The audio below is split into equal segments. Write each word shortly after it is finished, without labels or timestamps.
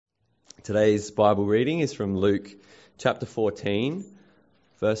Today's Bible reading is from Luke chapter 14,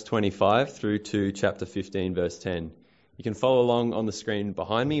 verse 25 through to chapter 15, verse 10. You can follow along on the screen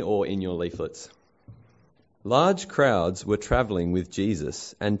behind me or in your leaflets. Large crowds were travelling with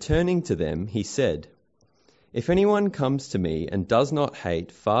Jesus, and turning to them, he said, "If anyone comes to me and does not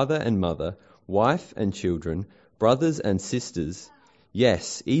hate father and mother, wife and children, brothers and sisters,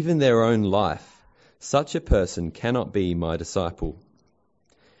 yes, even their own life, such a person cannot be my disciple.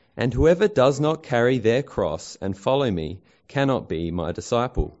 And whoever does not carry their cross and follow me cannot be my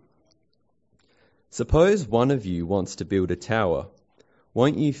disciple. Suppose one of you wants to build a tower.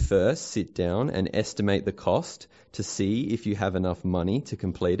 Won't you first sit down and estimate the cost to see if you have enough money to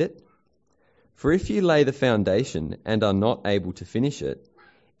complete it? For if you lay the foundation and are not able to finish it,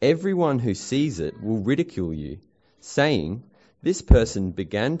 everyone who sees it will ridicule you, saying, 'This person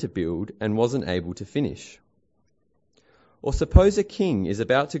began to build and wasn't able to finish.' Or suppose a king is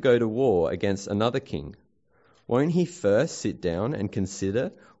about to go to war against another king. Won't he first sit down and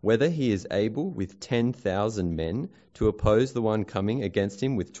consider whether he is able with 10,000 men to oppose the one coming against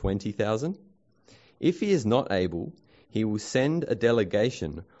him with 20,000? If he is not able, he will send a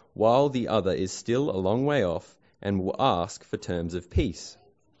delegation while the other is still a long way off and will ask for terms of peace.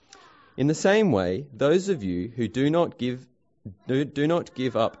 In the same way, those of you who do not give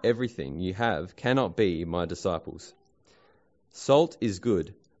up everything you have cannot be my disciples. Salt is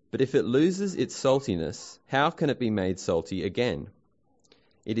good, but if it loses its saltiness, how can it be made salty again?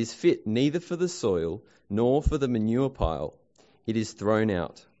 It is fit neither for the soil nor for the manure pile. It is thrown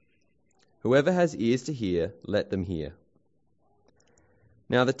out. Whoever has ears to hear, let them hear."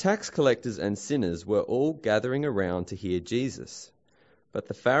 Now the tax collectors and sinners were all gathering around to hear Jesus. But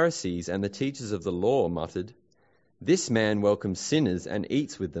the Pharisees and the teachers of the law muttered, "This man welcomes sinners and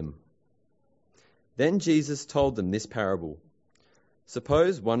eats with them." Then Jesus told them this parable.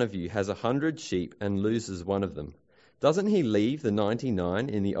 "Suppose one of you has 100 sheep and loses one of them. Doesn't he leave the 99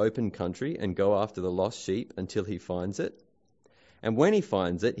 in the open country and go after the lost sheep until he finds it? And when he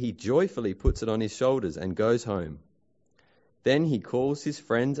finds it, he joyfully puts it on his shoulders and goes home. Then he calls his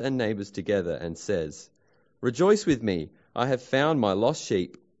friends and neighbors together and says, 'Rejoice with me, I have found my lost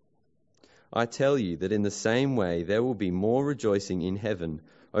sheep.' I tell you that in the same way there will be more rejoicing in heaven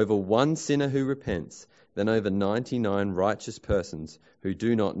over one sinner who repents than over 99 righteous persons who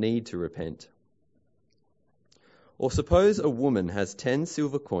do not need to repent. Or suppose a woman has 10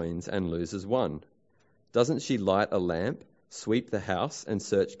 silver coins and loses one. Doesn't she light a lamp, sweep the house, and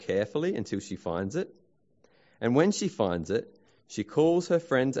search carefully until she finds it? And when she finds it, she calls her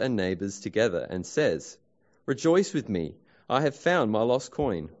friends and neighbors together and says, 'Rejoice with me, I have found my lost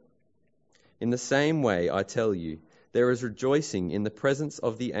coin.' In the same way, I tell you, there is rejoicing in the presence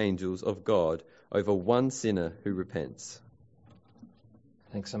of the angels of God over one sinner who repents."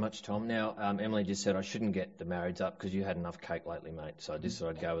 Thanks so much, Tom. Now, Emily just said I shouldn't get the marrieds up because you had enough cake lately, mate. So I just thought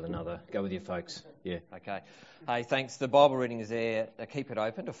I'd go with your folks. Yeah, okay. Hey, thanks. The Bible reading is there. Keep it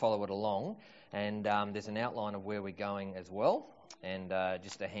open to follow it along. And there's an outline of where we're going as well. And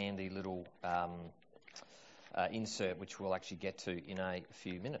just a handy little insert, which we'll actually get to in a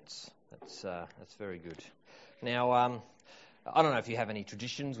few minutes. That's very good. Now, I don't know if you have any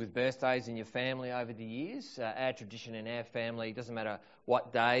traditions with birthdays in your family over the years. Our tradition in our family, doesn't matter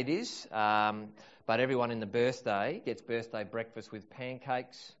what day it is, but everyone in the birthday gets birthday breakfast with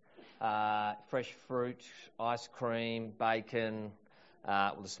pancakes, fresh fruit, ice cream, bacon.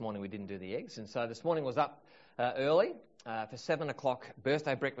 Well, this morning we didn't do the eggs, and so this morning was up early for 7 o'clock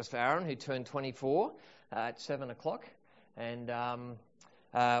birthday breakfast for Aaron, who turned 24 at 7 o'clock, and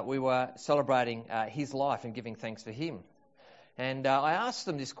we were celebrating his life and giving thanks for him. And I asked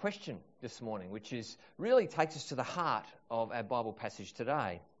them this question this morning, which really takes us to the heart of our Bible passage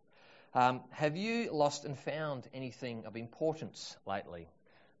today. Have you lost and found anything of importance lately?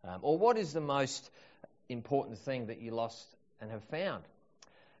 Or what is the most important thing that you lost and have found?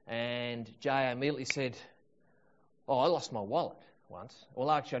 And Jay immediately said, "Oh, I lost my wallet once." Well,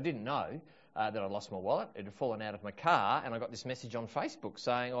 actually, I didn't know that I lost my wallet. It had fallen out of my car, and I got this message on Facebook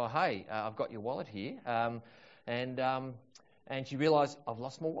saying, "Oh, hey, I've got your wallet here." And she realised, I've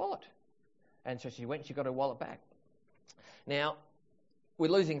lost my wallet. And so she went and she got her wallet back. Now,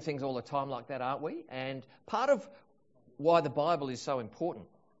 we're losing things all the time like that, aren't we? And part of why the Bible is so important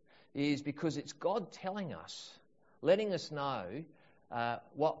is because it's God telling us, letting us know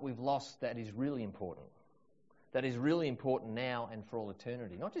what we've lost that is really important. That is really important now and for all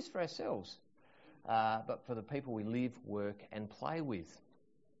eternity. Not just for ourselves, but for the people we live, work and play with.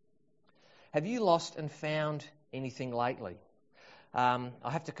 Have you lost and found anything lately? I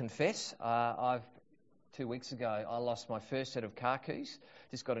have to confess, I've 2 weeks ago, I lost my first set of car keys.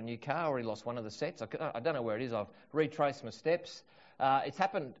 Just got a new car, already lost one of the sets. I don't know where it is. I've retraced my steps. It's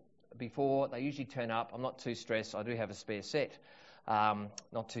happened before. They usually turn up. I'm not too stressed. I do have a spare set.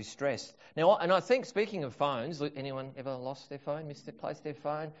 Not too stressed. Now, and I think, speaking of phones, anyone ever lost their phone, misplaced their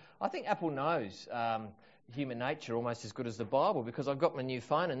phone? I think Apple knows human nature almost as good as the Bible, because I've got my new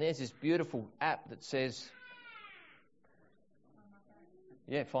phone and there's this beautiful app that says,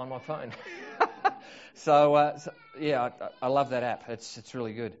 Find My Phone. So I love that app. It's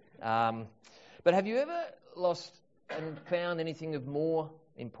really good. But have you ever lost and found anything of more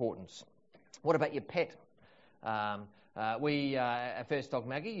importance? What about your pet? Our first dog,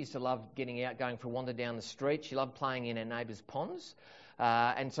 Maggie, used to love getting out, going for a wander down the street. She loved playing in our neighbours' ponds.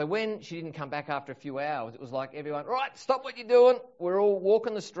 And so when she didn't come back after a few hours, it was like everyone, right, stop what you're doing. We're all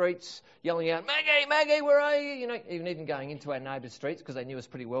walking the streets, yelling out, Maggie, Maggie, where are you? You know, even going into our neighbours' streets, because they knew us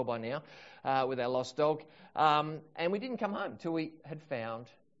pretty well by now, with our lost dog. And we didn't come home till we had found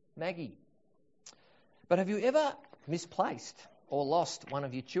Maggie. But have you ever misplaced or lost one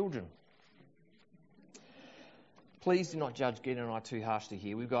of your children? Please do not judge Gita and I too harshly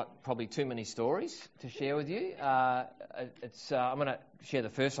here. We've got probably too many stories to share with you. I'm going to share the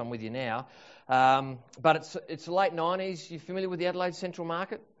first one with you now. But it's the late 90s. You familiar with the Adelaide Central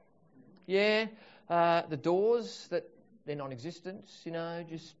Market? Yeah. The doors, they're non-existent,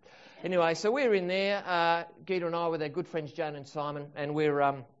 Anyway, so we're in there. Gita and I with our good friends Jane and Simon, and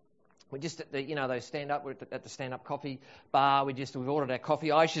we're just at the, those stand-up. We're at the stand-up coffee bar. We've ordered our coffee.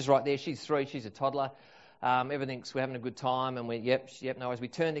 Aisha's right there. She's 3. She's a toddler. We're having a good time, and no worries. We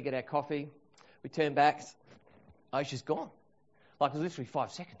turn to get our coffee. We turn back. Aisha's gone. Like, it was literally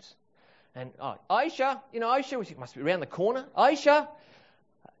 5 seconds. And, Aisha, Aisha, she must be around the corner. Aisha,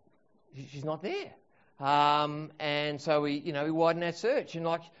 she's not there. And so we widen our search. And,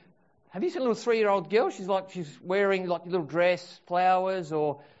 have you seen a little 3-year-old girl? She's wearing, a little dress, flowers,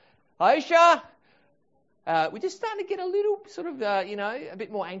 or, Aisha! We're just starting to get a little sort of, a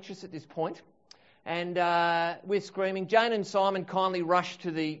bit more anxious at this point. And we're screaming. Jane and Simon kindly rush to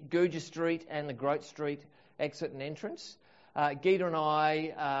the Gouger Street and the Grote Street exit and entrance. Gita and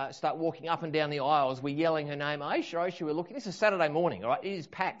I start walking up and down the aisles. We're yelling her name, Aisha, Aisha, we're looking. This is Saturday morning, all right? It is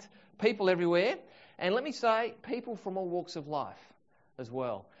packed. People everywhere. And let me say, people from all walks of life as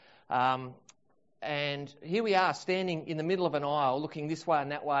well. And here we are, standing in the middle of an aisle, looking this way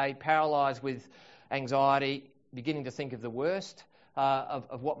and that way, paralysed with anxiety, beginning to think of the worst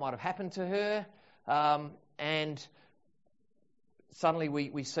of what might have happened to her. And suddenly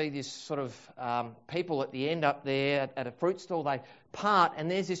we see this sort of people at the end up there at a fruit stall. They part, and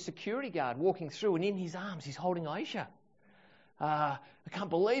there's this security guard walking through, and in his arms he's holding Aisha. I can't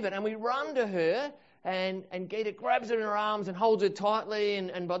believe it. And we run to her, and Gita grabs her in her arms and holds her tightly,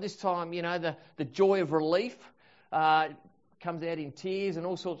 and by this time, the joy of relief comes out in tears and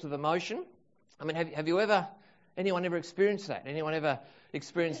all sorts of emotion. I mean, anyone ever experienced that? Anyone ever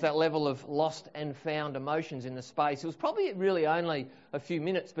experienced that level of lost and found emotions in the space? It was probably really only a few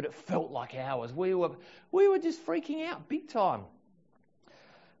minutes, but it felt like hours. We were just freaking out big time.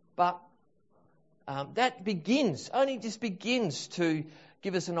 But that only begins to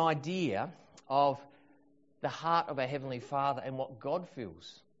give us an idea of the heart of our Heavenly Father and what God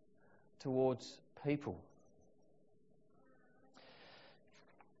feels towards people.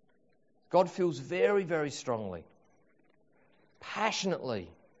 God feels very, very strongly, passionately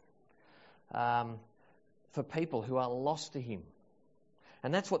for people who are lost to Him.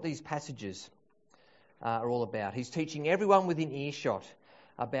 And that's what these passages are all about. He's teaching everyone within earshot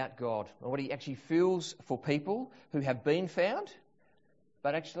about God and what He actually feels for people who have been found,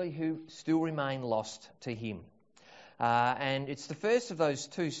 but actually who still remain lost to Him. And it's the first of those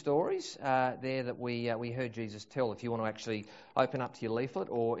 2 stories there that we heard Jesus tell. If you want to actually open up to your leaflet,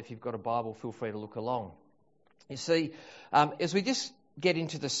 or if you've got a Bible, feel free to look along. You see, as we just get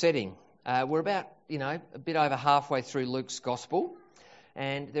into the setting, we're about, a bit over halfway through Luke's Gospel,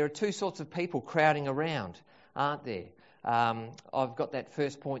 and there are 2 sorts of people crowding around, aren't there? I've got that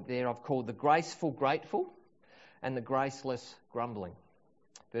first point there I've called the graceful grateful and the graceless grumbling.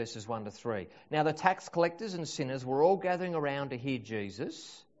 Verses 1 to 3. Now the tax collectors and sinners were all gathering around to hear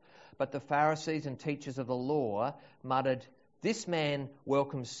Jesus, but the Pharisees and teachers of the law muttered, "This man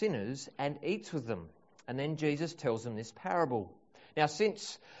welcomes sinners and eats with them." And then Jesus tells them this parable. Now,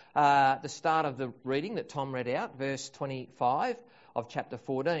 since the start of the reading that Tom read out, verse 25 of chapter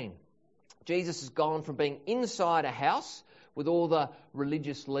 14, Jesus has gone from being inside a house with all the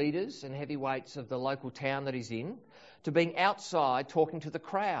religious leaders and heavyweights of the local town that he's in, to being outside talking to the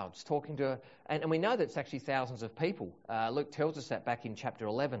crowds, and we know that it's actually thousands of people. Luke tells us that back in chapter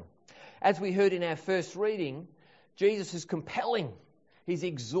 11. As we heard in our first reading, Jesus is compelling. He's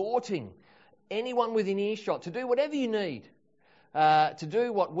exhorting anyone within earshot to do whatever you need, to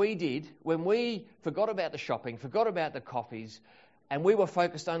do what we did when we forgot about the shopping, forgot about the coffees, and we were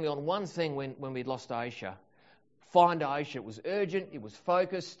focused only on one thing when we'd lost Aisha. Find Aisha. It was urgent, it was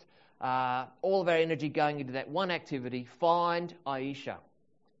focused, all of our energy going into that one activity, find Aisha.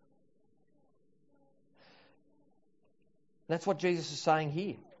 That's what Jesus is saying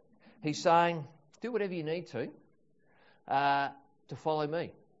here. He's saying, do whatever you need to follow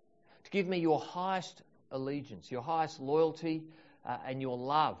me, to give me your highest allegiance, your highest loyalty, and your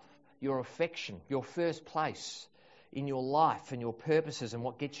love, your affection, your first place in your life and your purposes and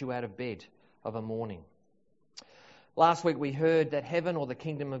what gets you out of bed of a morning. Last week we heard that heaven, or the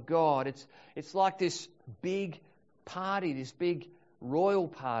kingdom of God, it's like this big party, this big royal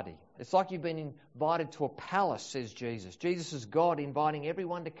party. It's like you've been invited to a palace, says Jesus. Jesus is God inviting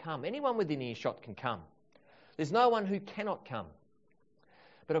everyone to come. Anyone within earshot can come. There's no one who cannot come.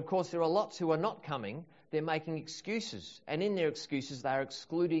 But of course there are lots who are not coming. They're making excuses. And in their excuses they are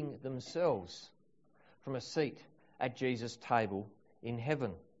excluding themselves from a seat at Jesus' table in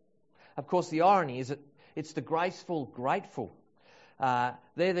heaven. Of course the irony is that it's the graceful, grateful. They're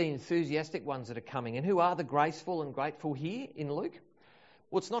the enthusiastic ones that are coming. And who are the graceful and grateful here in Luke?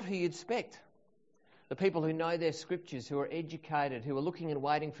 Well, it's not who you'd expect. The people who know their scriptures, who are educated, who are looking and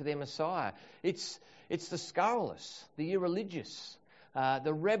waiting for their Messiah. It's the scurrilous, the irreligious,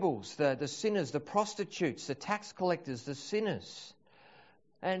 the rebels, the sinners, the prostitutes, the tax collectors, the sinners.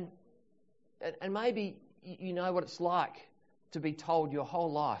 And maybe you know what it's like to be told your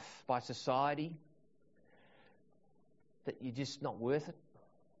whole life by society that you're just not worth it,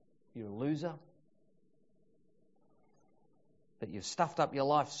 you're a loser, that you've stuffed up your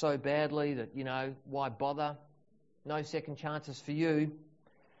life so badly that, why bother? No second chances for you.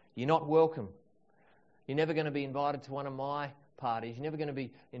 You're not welcome. You're never going to be invited to one of my parties. You're never going to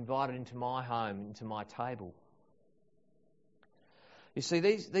be invited into my home, into my table. You see,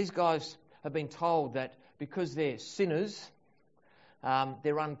 these guys have been told that because they're sinners,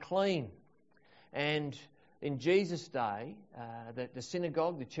 they're unclean. And in Jesus' day, the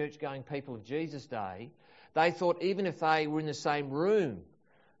synagogue, the church-going people of Jesus' day, they thought even if they were in the same room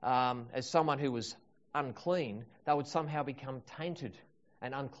as someone who was unclean, they would somehow become tainted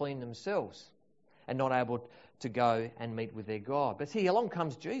and unclean themselves and not able to go and meet with their God. But see, along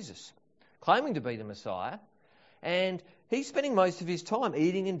comes Jesus, claiming to be the Messiah, and he's spending most of his time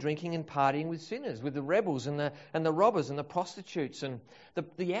eating and drinking and partying with sinners, with the rebels and the robbers and the prostitutes and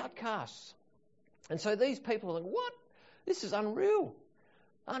the outcasts. And so these people are like, what? This is unreal.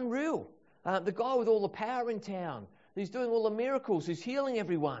 Unreal. The guy with all the power in town, who's doing all the miracles, who's healing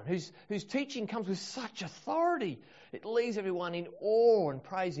everyone, whose teaching comes with such authority, it leaves everyone in awe and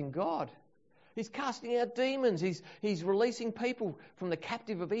praising God. He's casting out demons. He's releasing people from the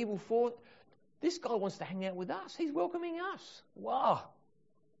captive of evil force. This guy wants to hang out with us. He's welcoming us. Wow.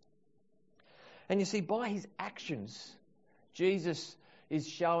 And you see, by his actions, Jesus is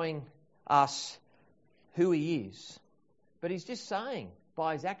showing us who he is. But he's just saying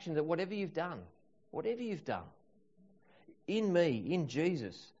by his action that whatever you've done, in me, in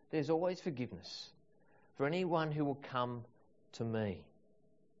Jesus, there's always forgiveness for anyone who will come to me.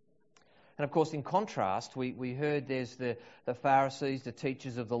 And of course, in contrast, we heard there's the Pharisees, the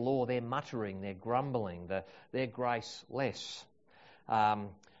teachers of the law, they're muttering, they're grumbling, they're graceless.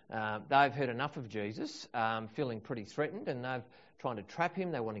 They've heard enough of Jesus, feeling pretty threatened, and they're trying to trap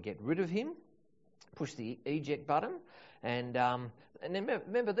him. They want to get rid of him, push the eject button. And then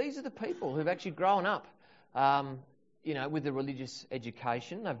remember, these are the people who've actually grown up, with the religious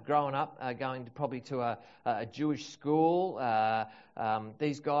education. They've grown up going probably to a Jewish school.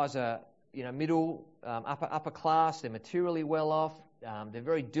 These guys are, middle, upper class. They're materially well off. They're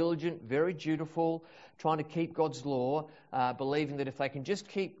very diligent, very dutiful, trying to keep God's law, believing that if they can just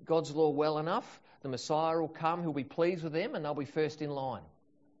keep God's law well enough, the Messiah will come, who'll be pleased with them, and they'll be first in line.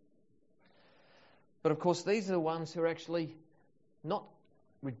 But of course, these are the ones who are actually not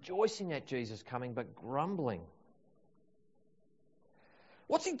rejoicing at Jesus coming, but grumbling.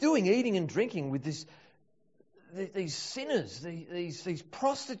 What's he doing, eating and drinking with these sinners, these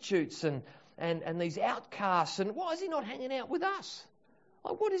prostitutes and these outcasts? And why is he not hanging out with us?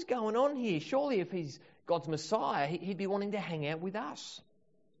 Like, what is going on here? Surely if he's God's Messiah, he'd be wanting to hang out with us.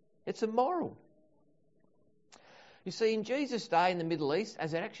 It's immoral. You see, in Jesus' day in the Middle East,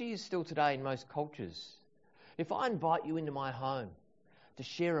 as it actually is still today in most cultures, if I invite you into my home to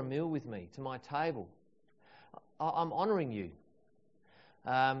share a meal with me, to my table, I'm honouring you.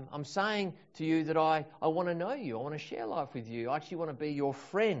 I'm saying to you that I want to know you. I want to share life with you. I actually want to be your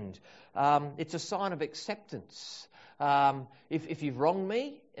friend. It's a sign of acceptance. If you've wronged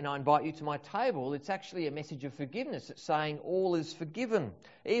me and I invite you to my table, it's actually a message of forgiveness. It's saying all is forgiven,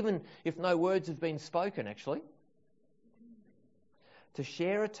 even if no words have been spoken, actually. To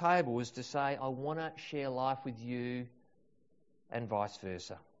share a table is to say, I want to share life with you, and vice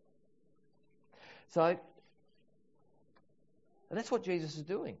versa. So, that's what Jesus is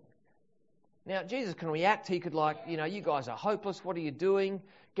doing. Now, Jesus can react. He could you guys are hopeless. What are you doing?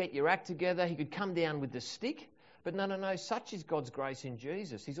 Get your act together. He could come down with the stick. But no. Such is God's grace in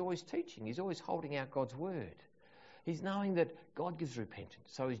Jesus. He's always teaching. He's always holding out God's word. He's knowing that God gives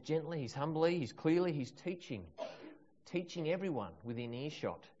repentance. So he's gently, he's humbly, he's clearly, he's teaching. Teaching everyone within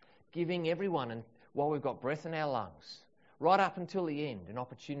earshot. Giving everyone, and while we've got breath in our lungs, right up until the end, an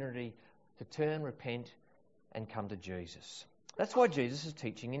opportunity to turn, repent, and come to Jesus. That's why Jesus is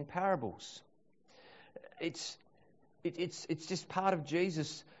teaching in parables. It's just part of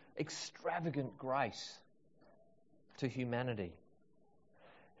Jesus' extravagant grace to humanity.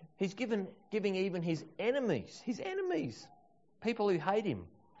 He's giving even his enemies, people who hate him,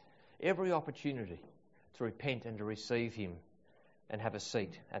 every opportunity to repent and to receive him and have a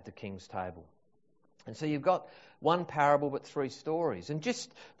seat at the King's table. And so you've got one parable but three stories. And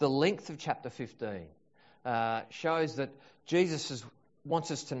just the length of chapter 15 shows that Jesus wants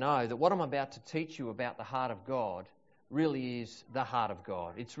us to know that what I'm about to teach you about the heart of God really is the heart of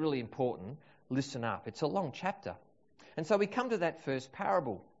God. It's really important. Listen up. It's a long chapter. And so we come to that first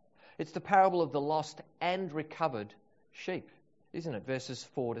parable. It's the parable of the lost and recovered sheep, isn't it? Verses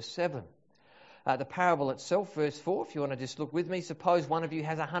 4 to 7. The parable itself, verse 4, if you want to just look with me, suppose one of you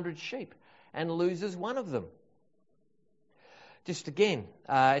has 100 sheep and loses one of them. Just again,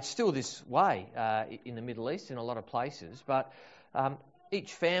 it's still this way in the Middle East in a lot of places, but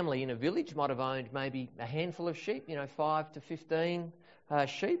each family in a village might have owned maybe a handful of sheep, 5 to 15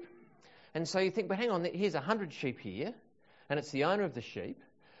 sheep. And so you think, but hang on, here's 100 sheep here, and it's the owner of the sheep.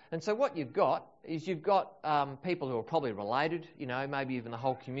 And so what you've got is people who are probably related, maybe even the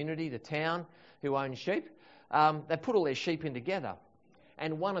whole community, the town, who own sheep. They put all their sheep in together.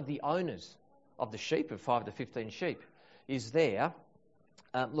 And one of the owners of the sheep, of 5 to 15 sheep, is there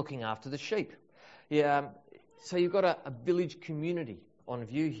looking after the sheep. So you've got a village community on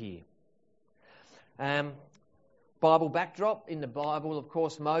view here. Bible backdrop. In the Bible, of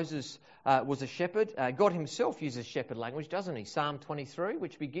course, Moses was a shepherd. God himself uses shepherd language, doesn't he? Psalm 23,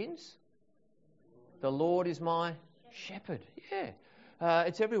 which begins, "The Lord is my shepherd." Yeah.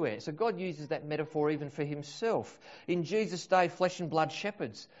 It's everywhere. So God uses that metaphor even for himself. In Jesus' day, flesh and blood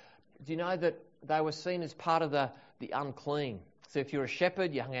shepherds, do you know that they were seen as part of the unclean? So if you're a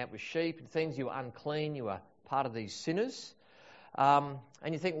shepherd, you hung out with sheep and things, you were unclean, you were part of these sinners. And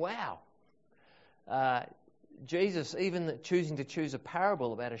you think, wow, Jesus even choosing to choose a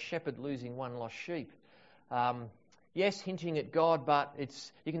parable about a shepherd losing one lost sheep. Yes, hinting at God, but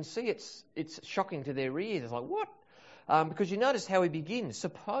you can see it's shocking to their ears. It's like, what? Because you notice how he begins.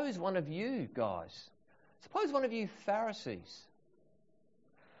 Suppose one of you Pharisees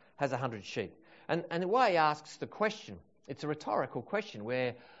has 100 sheep. And the way he asks the question, it's a rhetorical question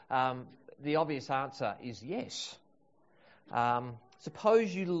where the obvious answer is yes.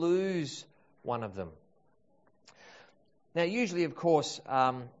 Suppose you lose one of them. Now, usually, of course,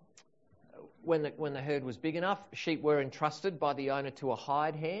 when the herd was big enough, sheep were entrusted by the owner to a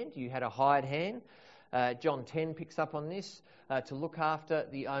hired hand. You had a hired hand. John 10 picks up on this, to look after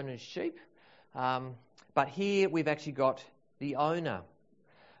the owner's sheep. But here we've actually got the owner.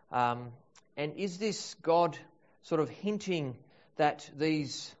 And is this God sort of hinting that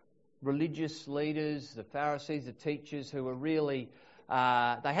these religious leaders, the Pharisees, the teachers, who were really,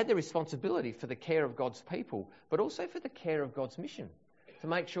 they had the responsibility for the care of God's people, but also for the care of God's mission, to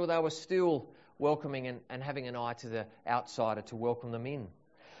make sure they were still welcoming and having an eye to the outsider to welcome them in.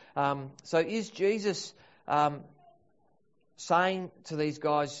 So is Jesus saying to these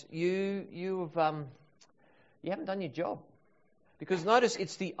guys, you haven't done your job? Because notice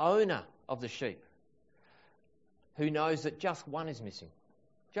it's the owner of the sheep who knows that just one is missing.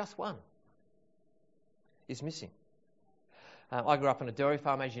 Just one is missing. I grew up on a dairy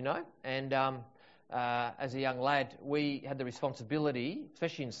farm, as you know, and as a young lad, we had the responsibility,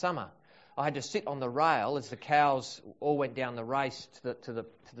 especially in summer, I had to sit on the rail as the cows all went down the race to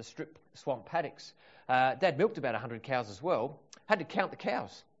the strip swamp paddocks. Dad milked about 100 cows as well. Had to count the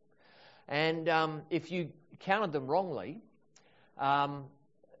cows. And if you counted them wrongly, Dad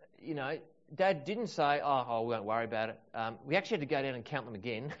didn't say, oh, we won't worry about it. We actually had to go down and count them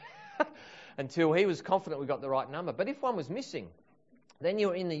again until he was confident we got the right number. But if one was missing, Then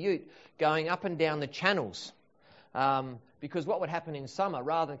you're in the ute going up and down the channels. Because what would happen in summer,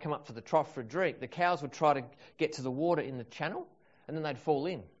 rather than come up to the trough for a drink, the cows would try to get to the water in the channel, and then they'd fall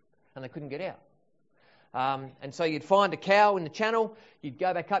in, and they couldn't get out. And so you'd find a cow in the channel, you'd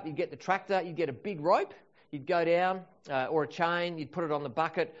go back up, you'd get the tractor, you'd get a big rope, you'd go down, or a chain, you'd put it on the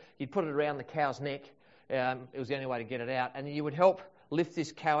bucket, you'd put it around the cow's neck. It was the only way to get it out. And then you would help lift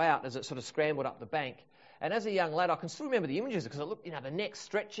this cow out as it sort of scrambled up the bank. And as a young lad, I can still remember the images because I looked, the neck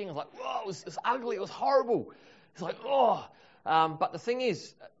stretching. I was like, whoa, it was ugly, it was horrible. It's like, oh. But the thing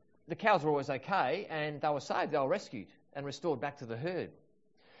is, the cows were always okay, and they were saved, they were rescued and restored back to the herd.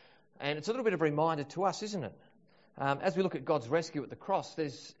 And it's a little bit of a reminder to us, isn't it? As we look at God's rescue at the cross,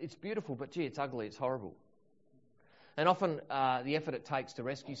 it's beautiful, but gee, it's ugly, it's horrible. And often the effort it takes to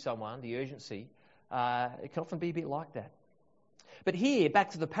rescue someone, the urgency, it can often be a bit like that. But here,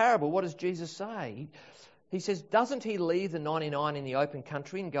 back to the parable, what does Jesus say? He says, doesn't he leave the 99 in the open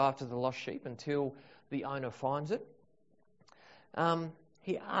country and go after the lost sheep until the owner finds it?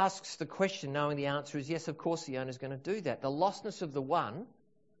 He asks the question knowing the answer is yes, of course the owner's going to do that. The lostness of the one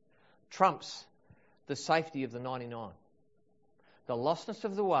trumps the safety of the 99. The lostness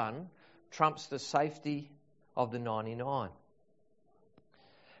of the one trumps the safety of the 99.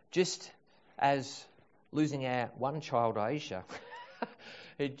 Just as losing our one child, Aisha,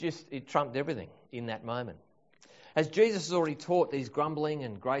 it trumped everything in that moment. As Jesus has already taught these grumbling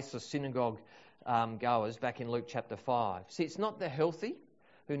and graceless synagogue goers back in Luke chapter 5. See, it's not the healthy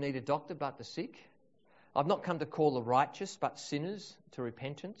who need a doctor, but the sick. I've not come to call the righteous, but sinners to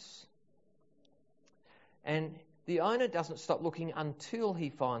repentance. And the owner doesn't stop looking until he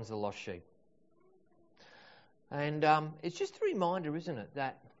finds the lost sheep. And it's just a reminder, isn't it,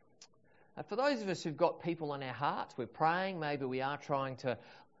 that for those of us who've got people on our hearts, we're praying, maybe we are trying to,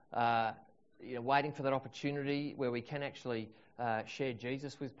 waiting for that opportunity where we can actually share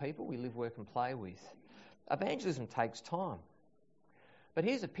Jesus with people we live, work and play with. Evangelism takes time. But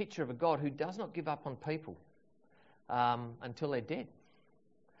here's a picture of a God who does not give up on people until they're dead.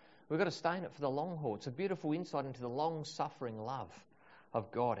 We've got to stay in it for the long haul. It's a beautiful insight into the long-suffering love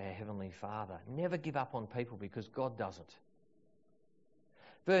of God, our Heavenly Father. Never give up on people because God doesn't.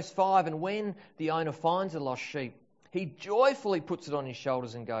 Verse 5, and when the owner finds a lost sheep, he joyfully puts it on his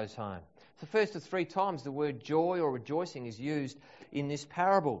shoulders and goes home. It's the first of 3 times the word joy or rejoicing is used in this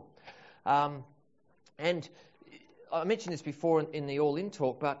parable. And I mentioned this before in the All In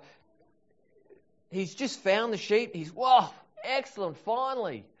talk, but he's just found the sheep. He's, wow, excellent,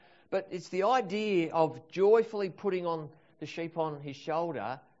 finally. But it's the idea of joyfully putting on the sheep on his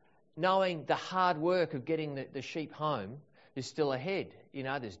shoulder, knowing the hard work of getting the sheep home is still ahead.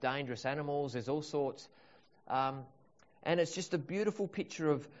 There's dangerous animals, there's all sorts. And it's just a beautiful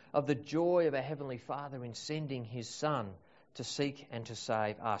picture of the joy of our Heavenly Father in sending His Son to seek and to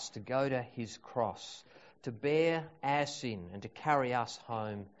save us, to go to His cross, to bear our sin and to carry us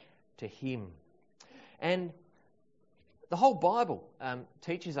home to Him. And the whole Bible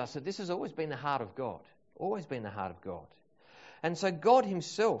teaches us that this has always been the heart of God, always been the heart of God. And so God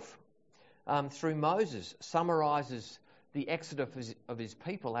Himself, through Moses, summarises the exodus of His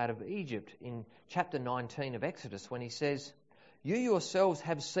people out of Egypt in chapter 19 of Exodus when He says, you yourselves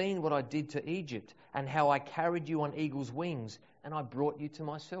have seen what I did to Egypt and how I carried you on eagle's wings and I brought you to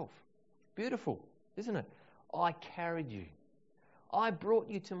myself. Beautiful, isn't it? I carried you. I brought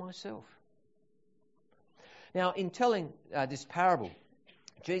you to myself. Now, in telling this parable,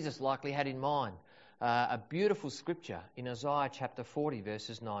 Jesus likely had in mind a beautiful scripture in Isaiah chapter 40,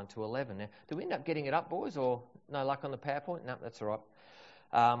 verses 9 to 11. Now, do we end up getting it up, boys, or no luck on the PowerPoint? No, that's all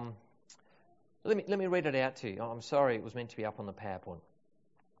right. Let me read it out to you. I'm sorry it was meant to be up on the PowerPoint.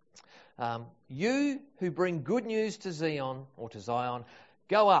 You who bring good news to Zion,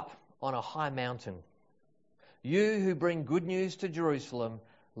 go up on a high mountain. You who bring good news to Jerusalem,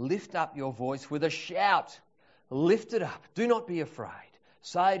 lift up your voice with a shout. Lift it up. Do not be afraid.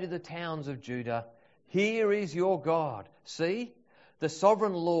 Say to the towns of Judah, here is your God. See, the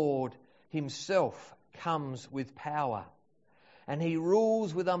sovereign Lord Himself comes with power, and He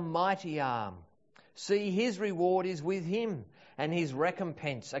rules with a mighty arm. See, His reward is with Him, and His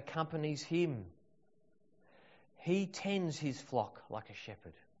recompense accompanies Him. He tends His flock like a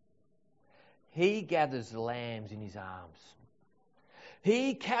shepherd. He gathers the lambs in His arms.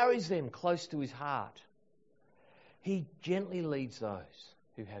 He carries them close to His heart. He gently leads those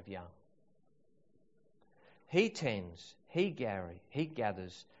who have young. He tends, He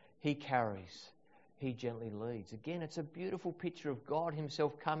gathers, He carries, He gently leads. Again, it's a beautiful picture of God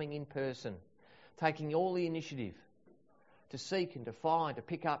Himself coming in person, taking all the initiative to seek and to find, to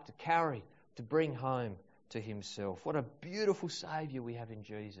pick up, to carry, to bring home to himself. What a beautiful Saviour we have in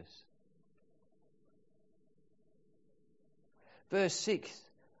Jesus. Verse 6,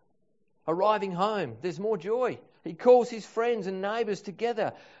 arriving home, there's more joy. He calls his friends and neighbours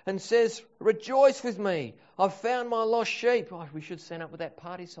together and says, rejoice with me, I've found my lost sheep. Oh, we should stand up with that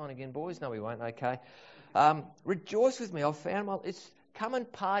party sign again, boys. No, we won't, okay. Rejoice with me, I've found my... Come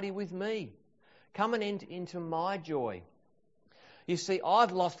and party with me. Come and enter into my joy. You see,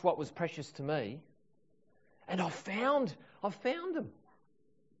 I've lost what was precious to me, and I've found them.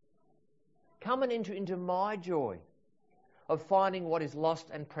 Come and enter into my joy of finding what is lost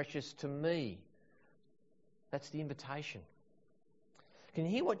and precious to me. That's the invitation. Can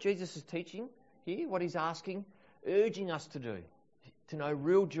you hear what Jesus is teaching here? What he's asking, urging us to do, to know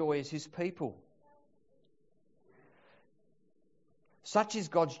real joy as his people. Such is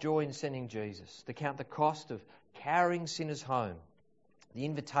God's joy in sending Jesus, to count the cost of carrying sinners home. The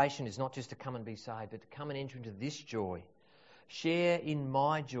invitation is not just to come and be saved, but to come and enter into this joy. Share in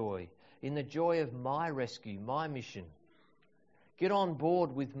my joy, in the joy of my rescue, my mission. Get on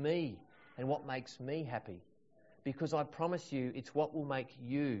board with me and what makes me happy. Because I promise you, it's what will make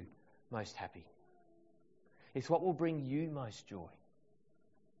you most happy. It's what will bring you most joy.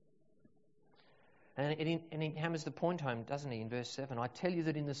 And he hammers the point home, doesn't he, in verse 7? I tell you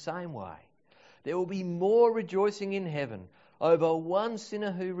that in the same way, there will be more rejoicing in heaven over one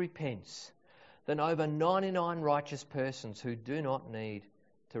sinner who repents than over 99 righteous persons who do not need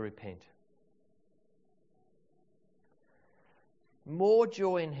to repent. More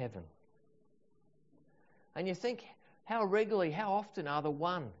joy in heaven. And you think, how regularly, how often are the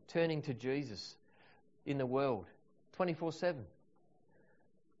one turning to Jesus in the world? 24/7.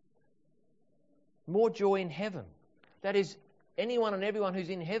 More joy in heaven. That is, anyone and everyone who's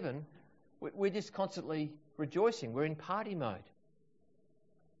in heaven, we're just constantly rejoicing. We're in party mode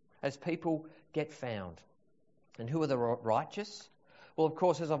as people get found. And who are the righteous? Well, of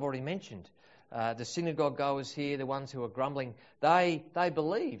course, as I've already mentioned, the synagogue goers here, the ones who are grumbling, they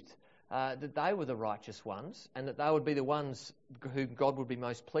believed that they were the righteous ones and that they would be the ones whom God would be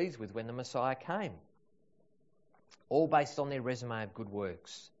most pleased with when the Messiah came. All based on their resume of good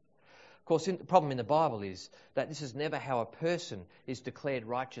works. Of course, the problem in the Bible is that this is never how a person is declared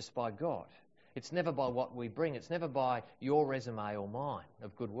righteous by God. It's never by what we bring. It's never by your resume or mine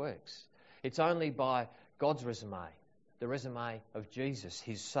of good works. It's only by God's resume, the resume of Jesus,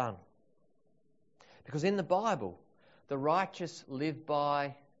 his Son. Because in the Bible, the righteous live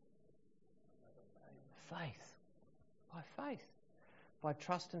by faith. By faith. By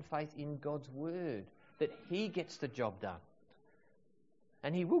trust and faith in God's word. That he gets the job done.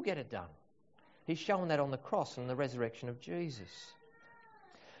 And he will get it done. He's shown that on the cross and the resurrection of Jesus.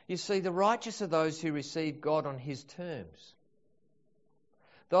 You see, the righteous are those who receive God on his terms.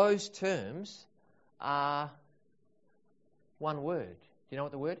 Those terms are one word. Do you know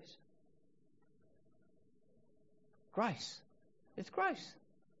what the word is? Grace. It's grace.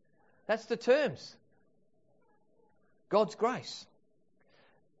 That's the terms. God's grace.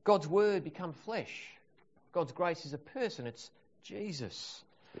 God's word become flesh. God's grace is a person. It's Jesus.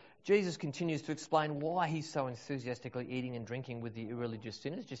 Jesus continues to explain why he's so enthusiastically eating and drinking with the irreligious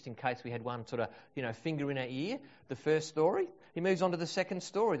sinners, just in case we had one sort of, finger in our ear. The first story. He moves on to the second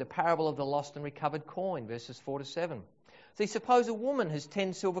story, the parable of the lost and recovered coin, verses 4-7. See, suppose a woman has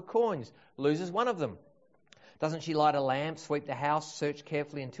 10 silver coins, loses one of them. Doesn't she light a lamp, sweep the house, search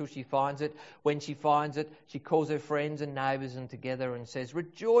carefully until she finds it? When she finds it, she calls her friends and neighbours and together and says,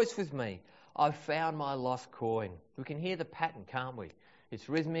 rejoice with me, I've found my lost coin. We can hear the pattern, can't we? It's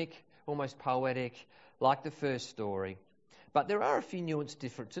rhythmic, almost poetic, like the first story. But there are a few nuanced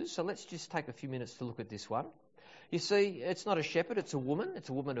differences, so let's just take a few minutes to look at this one. You see, it's not a shepherd, it's a woman. It's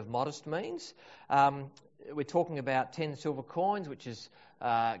a woman of modest means. We're talking about 10 silver coins, which is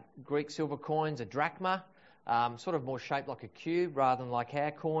Greek silver coins, a drachma. Sort of more shaped like a cube rather than like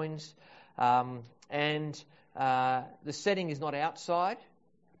our coins. And the setting is not outside,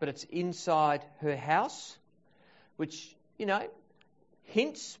 but it's inside her house, which,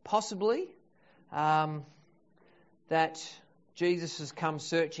 hints possibly that Jesus has come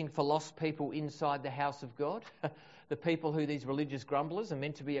searching for lost people inside the house of God, the people who these religious grumblers are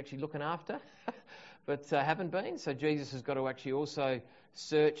meant to be actually looking after, but haven't been. So Jesus has got to actually also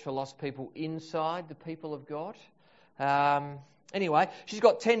search for lost people inside the people of God. Anyway, she's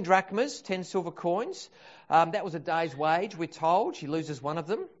got 10 drachmas, 10 silver coins. That was a day's wage, we're told. She loses one of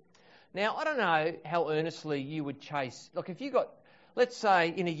them. Now, I don't know how earnestly you would chase. Look, if you got, let's say,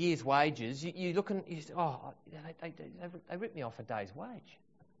 in a year's wages, you look and you say, they ripped me off a day's wage.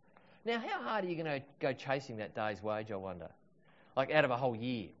 Now, how hard are you going to go chasing that day's wage, I wonder? Like out of a whole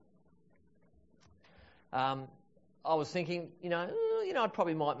year. I was thinking, I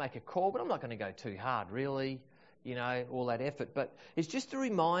probably might make a call, but I'm not going to go too hard, really, all that effort. But it's just a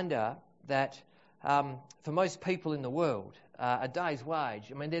reminder that for most people in the world, a day's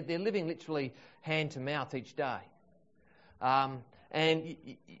wage, they're living literally hand to mouth each day. And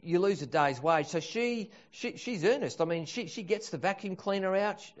you lose a day's wage. So she's earnest. She gets the vacuum cleaner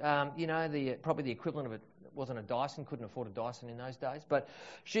out, probably the equivalent of it wasn't a Dyson, couldn't afford a Dyson in those days. But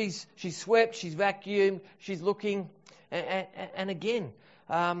she's swept, she's vacuumed, she's looking. And again,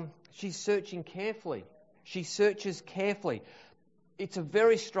 she's searching carefully. She searches carefully. It's a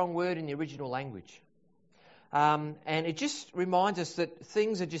very strong word in the original language. And it just reminds us that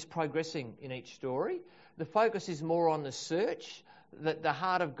things are just progressing in each story. The focus is more on the search, that the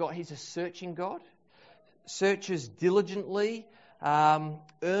heart of God, He's a searching God. Searches diligently,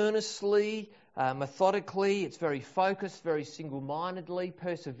 earnestly, methodically. It's very focused, very single-mindedly,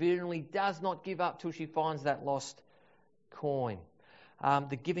 perseveringly, does not give up till she finds that lost coin.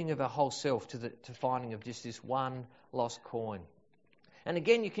 The giving of her whole self to finding of just this one lost coin. And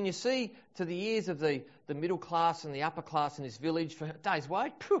again, you see to the ears of the middle class and the upper class in this village, for a day's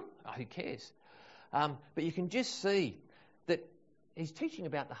wage, who cares? But you can just see that he's teaching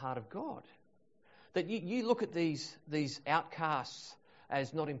about the heart of God. That you look at these outcasts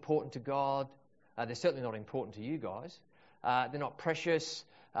as not important to God. They're certainly not important to you guys. They're not precious.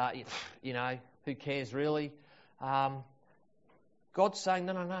 Who cares really? God's saying,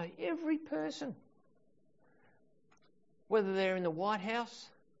 no, every person, whether they're in the White House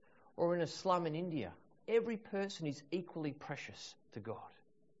or in a slum in India, every person is equally precious to God.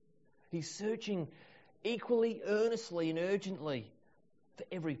 He's searching equally earnestly and urgently for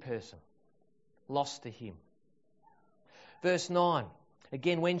every person lost to Him. Verse 9,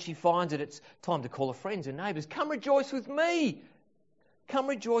 again, when she finds it, it's time to call her friends and neighbours. Come rejoice with me. Come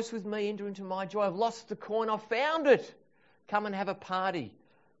rejoice with me. Enter into my joy. I've lost the coin. I've found it. Come and have a party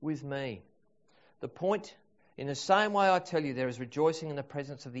with me. The point, in the same way I tell you, there is rejoicing in the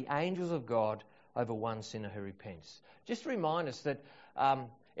presence of the angels of God over one sinner who repents. Just to remind us that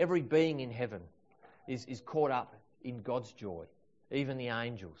every being in heaven is caught up in God's joy, even the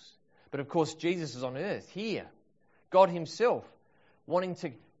angels. But of course, Jesus is on earth, here. God Himself wanting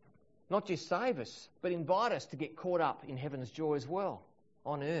to not just save us, but invite us to get caught up in heaven's joy as well,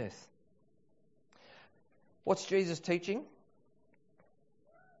 on earth. What's Jesus teaching?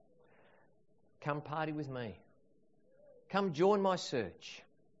 Come party with me. Come join my search.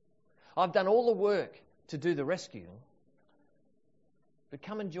 I've done all the work to do the rescuing, but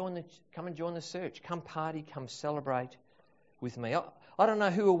come and join the search. Come party, come celebrate with me. I don't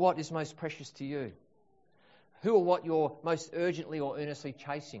know who or what is most precious to you. Who or what you're most urgently or earnestly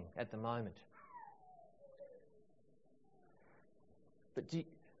chasing at the moment. But do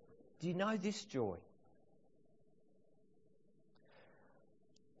you know this joy?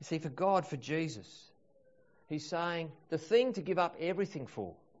 You see, for God, for Jesus, He's saying the thing to give up everything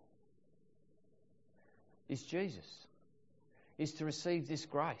for is Jesus. Is to receive this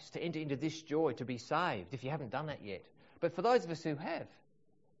grace, to enter into this joy, to be saved, if you haven't done that yet. But for those of us who have,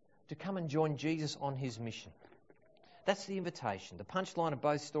 to come and join Jesus on His mission. That's the invitation. The punchline of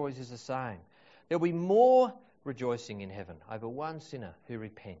both stories is the same. There will be more rejoicing in heaven over one sinner who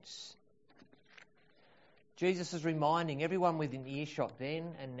repents. Jesus is reminding everyone within earshot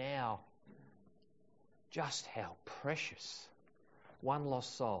then and now just how precious one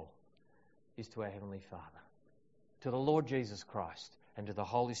lost soul is to our Heavenly Father, to the Lord Jesus Christ and to the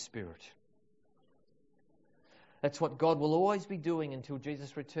Holy Spirit. That's what God will always be doing until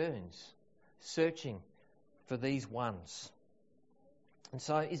Jesus returns, searching for these ones. And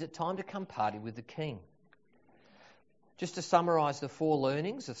so, is it time to come party with the King? Just to summarise the 4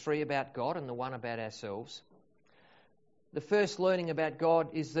 learnings, the 3 about God and the 1 about ourselves. The first learning about God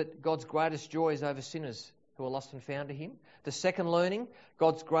is that God's greatest joy is over sinners who are lost and found to Him. The second learning,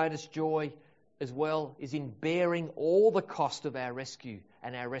 God's greatest joy as well is in bearing all the cost of our rescue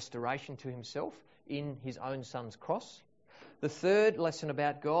and our restoration to Himself in His own Son's cross. The third lesson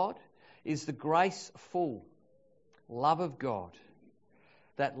about God is the graceful love of God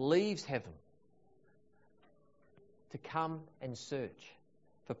that leaves heaven to come and search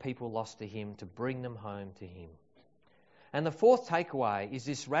for people lost to Him, to bring them home to Him. And the fourth takeaway is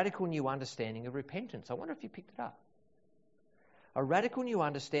this radical new understanding of repentance. I wonder if you picked it up. A radical new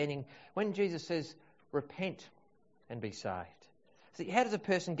understanding when Jesus says, repent and be saved. See, how does a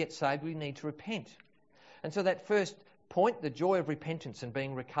person get saved? We need to repent. And so that first point, the joy of repentance and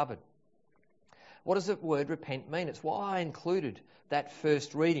being recovered. What does the word repent mean? It's why I included that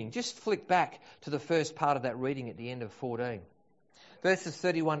first reading. Just flick back to the first part of that reading at the end of 14. Verses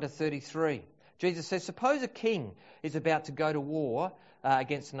 31 to 33. Jesus says, suppose a king is about to go to war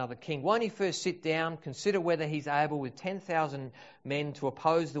against another king. Won't he first sit down, consider whether he's able with 10,000 men to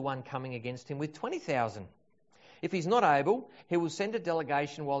oppose the one coming against him with 20,000? If he's not able, he will send a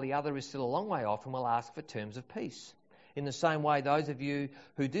delegation while the other is still a long way off and will ask for terms of peace. In the same way, those of you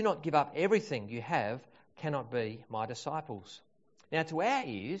who do not give up everything you have cannot be my disciples. Now, to our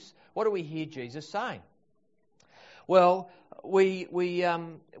ears, what do we hear Jesus saying? Well, we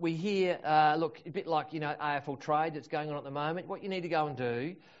hear, look, a bit like, AFL trade that's going on at the moment. What you need to go and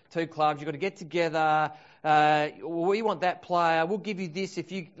do, 2 clubs, you've got to get together. We want that player. We'll give you this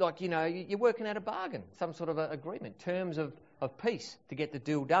if you, you're working out a bargain, some sort of a agreement, terms of peace to get the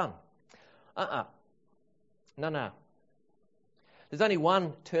deal done. No. There's only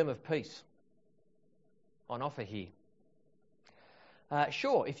one term of peace on offer here.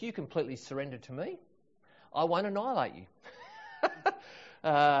 Sure, if you completely surrender to me, I won't annihilate you.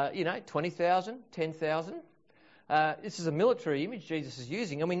 20,000, 10,000. This is a military image Jesus is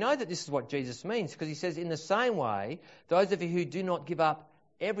using, and we know that this is what Jesus means because he says, in the same way, those of you who do not give up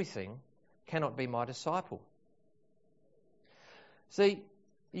everything cannot be my disciple. See,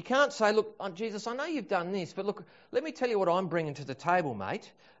 you can't say, look, Jesus, I know you've done this, but look, let me tell you what I'm bringing to the table, mate.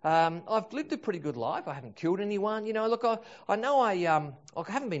 I've lived a pretty good life. I haven't killed anyone. Look, I know I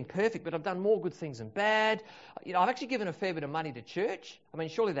haven't been perfect, but I've done more good things than bad. I've actually given a fair bit of money to church. I mean,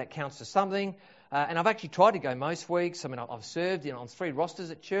 surely that counts as something. And I've actually tried to go most weeks. I mean, I've served on 3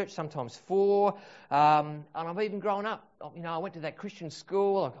 rosters at church, sometimes 4. And I've even grown up. I went to that Christian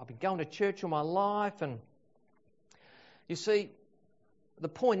school. I've been going to church all my life. And you see, the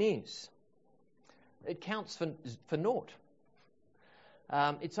point is, it counts for naught.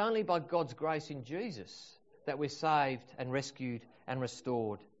 It's only by God's grace in Jesus that we're saved and rescued and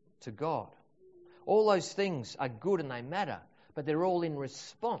restored to God. All those things are good and they matter, but they're all in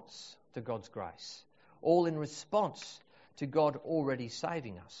response to God's grace. All in response to God already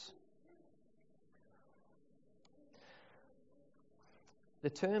saving us.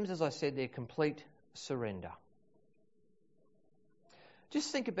 The terms, as I said, they're complete surrender.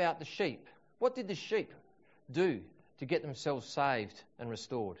 Just think about the sheep. What did the sheep do to get themselves saved and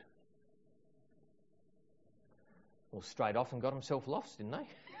restored? Well, straight off and got themselves lost, didn't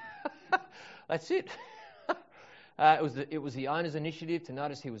they? That's it. It was the owner's initiative to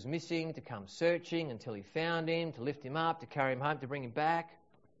notice he was missing, to come searching until he found him, to lift him up, to carry him home, to bring him back.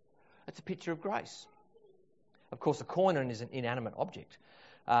 That's a picture of grace. Of course, a coin is an inanimate object.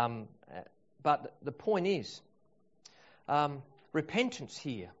 But the point is, repentance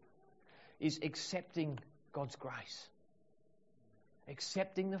here is accepting God's grace.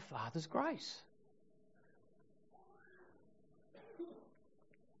 Accepting the Father's grace.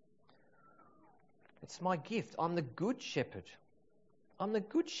 It's my gift. I'm the good shepherd. I'm the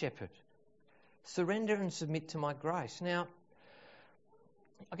good shepherd. Surrender and submit to my grace. Now,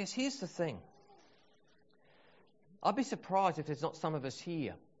 I guess here's the thing. I'd be surprised if there's not some of us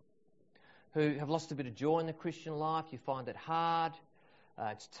here who have lost a bit of joy in the Christian life. You find it hard,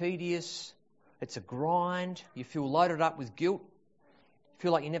 it's tedious, it's a grind, you feel loaded up with guilt, you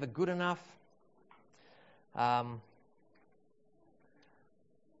feel like you're never good enough. So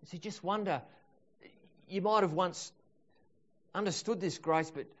you just wonder, you might have once understood this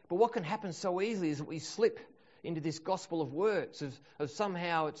grace, but what can happen so easily is that we slip into this gospel of works, of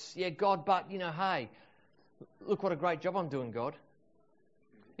somehow it's, yeah, God, but, hey, look what a great job I'm doing, God.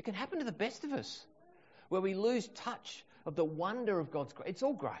 It can happen to the best of us, where we lose touch of the wonder of God's grace. It's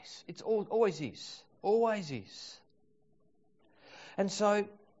all grace. It's always is. Always is. And so,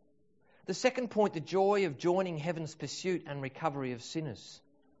 the second point, the joy of joining heaven's pursuit and recovery of sinners.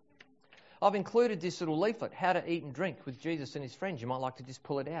 I've included this little leaflet, How to Eat and Drink with Jesus and His Friends. You might like to just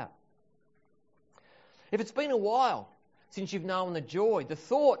pull it out. If it's been a while since you've known the joy, the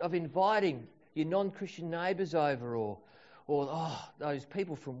thought of inviting your non-Christian neighbours over, or those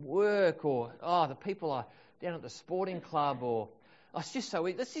people from work, or the people are down at the sporting club, or it's just so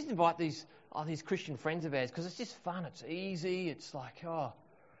easy. Let's just invite these Christian friends of ours because it's just fun. It's easy. It's like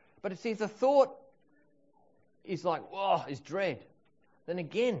but if the thought is like is dread, then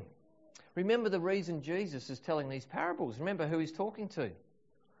again, remember the reason Jesus is telling these parables. Remember who He's talking to.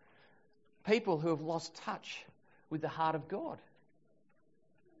 People who have lost touch with the heart of God,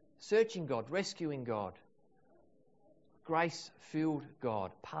 searching God, rescuing God. Grace-filled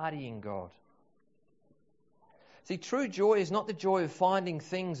God, partying God. See, true joy is not the joy of finding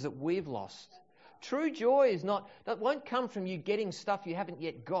things that we've lost. True joy that won't come from you getting stuff you haven't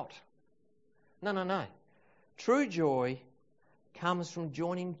yet got. No. True joy comes from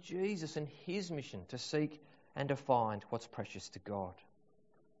joining Jesus and His mission to seek and to find what's precious to God.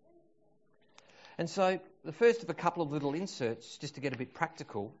 And so the first of a couple of little inserts, just to get a bit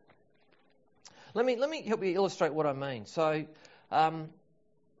practical. Let me help you illustrate what I mean. So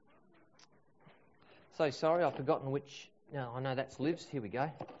sorry, I've forgotten which. No, I know that's Liv's. Here we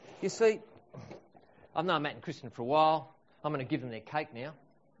go. You see, I've known Matt and Kristen for a while. I'm going to give them their cake now.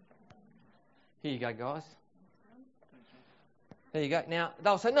 Here you go, guys. There you go. Now,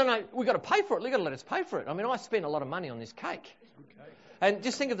 they'll say, no, we've got to pay for it. You've got to let us pay for it. I mean, I spent a lot of money on this cake. And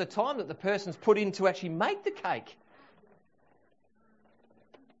just think of the time that the person's put in to actually make the cake.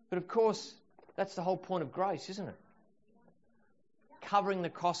 But of course, that's the whole point of grace, isn't it? Covering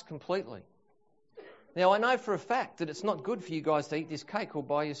the cost completely. Now, I know for a fact that it's not good for you guys to eat this cake all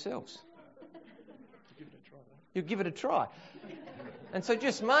by yourselves. You'll give it a try. And so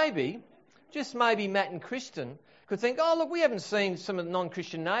just maybe Matt and Kristen could think, oh, look, we haven't seen some of the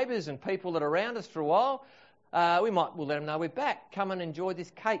non-Christian neighbours and people that are around us for a while. We'll let them know we're back. Come and enjoy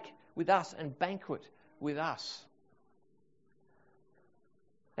this cake with us and banquet with us.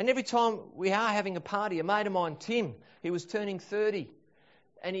 And every time we are having a party, a mate of mine, Tim, he was turning 30.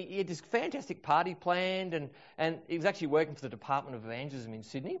 And he had this fantastic party planned, and he was actually working for the Department of Evangelism in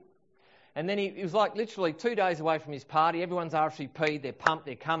Sydney. And then he was like literally 2 days away from his party. Everyone's RSVP'd, they're pumped,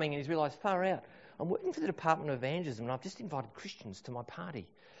 they're coming, and he's realised, far out, I'm working for the Department of Evangelism and I've just invited Christians to my party.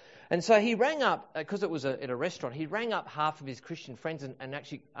 And so he rang up, because it was at a restaurant, he rang up half of his Christian friends and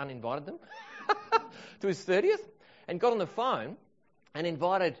actually uninvited them to his 30th, and got on the phone and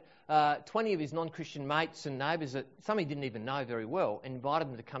invited 20 of his non-Christian mates and neighbours, that some he didn't even know very well, and invited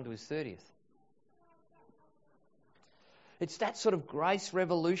them to come to his 30th. It's that sort of grace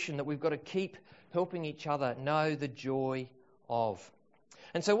revolution that we've got to keep helping each other know the joy of.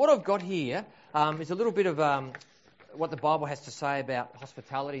 And so what I've got here is a little bit of what the Bible has to say about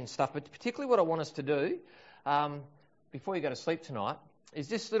hospitality and stuff, but particularly what I want us to do before you go to sleep tonight is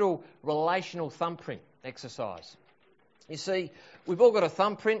this little relational thumbprint exercise. You see, we've all got a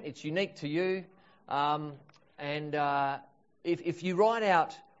thumbprint. It's unique to you. If you write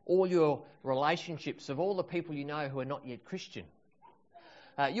out all your relationships of all the people you know who are not yet Christian,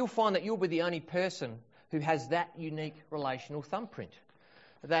 you'll find that you'll be the only person who has that unique relational thumbprint.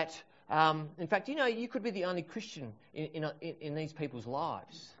 That, in fact, you could be the only Christian in these people's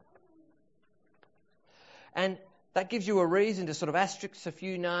lives. And that gives you a reason to sort of asterisk a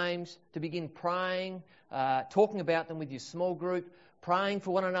few names, to begin praying, talking about them with your small group, praying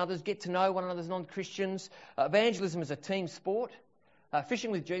for one another, get to know one another's non-Christians. Evangelism is a team sport.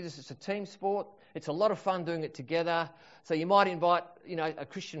 Fishing with Jesus is a team sport. It's a lot of fun doing it together. So you might invite, a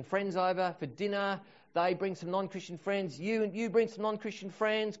Christian friends over for dinner. They bring some non-Christian friends. You bring some non-Christian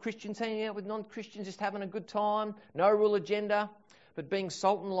friends. Christians hanging out with non-Christians, just having a good time. No real agenda, but being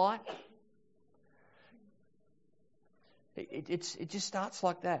salt and light. It just starts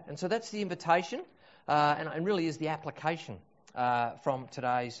like that. And so that's the invitation, and really is the application from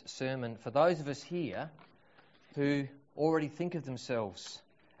today's sermon for those of us here who already think of themselves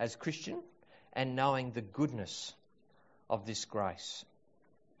as Christian and knowing the goodness of this grace.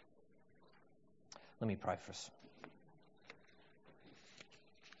 Let me pray for us.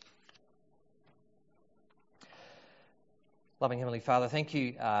 Loving Heavenly Father, thank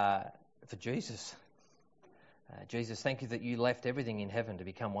you for Jesus. Jesus, thank you that you left everything in heaven to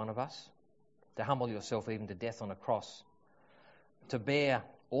become one of us, to humble yourself even to death on a cross, to bear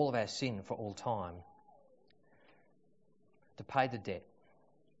all of our sin for all time, to pay the debt,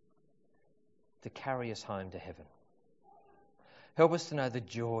 to carry us home to heaven. Help us to know the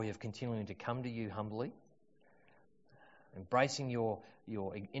joy of continuing to come to you humbly, embracing your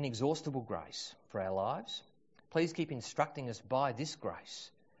inexhaustible grace for our lives. Please keep instructing us by this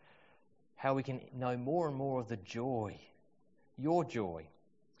grace how we can know more and more of the joy, your joy,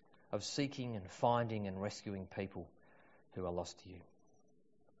 of seeking and finding and rescuing people who are lost to you.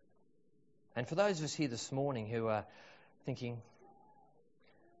 And for those of us here this morning who are thinking,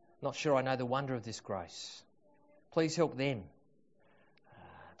 not sure I know the wonder of this grace, please help them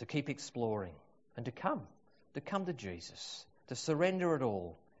to keep exploring and to come to Jesus, to surrender it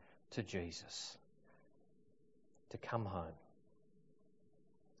all to Jesus, to come home.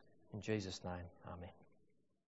 In Jesus' name, amen.